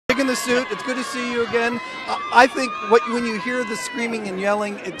In the suit, it's good to see you again. I think when you hear the screaming and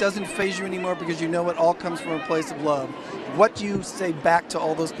yelling, it doesn't faze you anymore because you know it all comes from a place of love. What do you say back to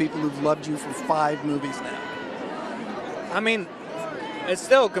all those people who've loved you for 5 movies now? I mean, it's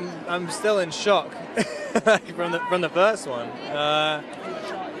still I'm still in shock from the first one.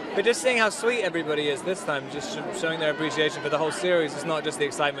 But just seeing how sweet everybody is this time, just showing their appreciation for the whole series. It's not just the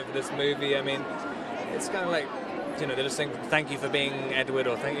excitement for this movie. I mean, it's kind of like, you know, they're just saying thank you for being Edward,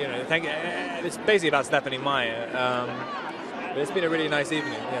 or thank you. It's basically about Stephanie Meyer. But it's been a really nice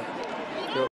evening. Yeah.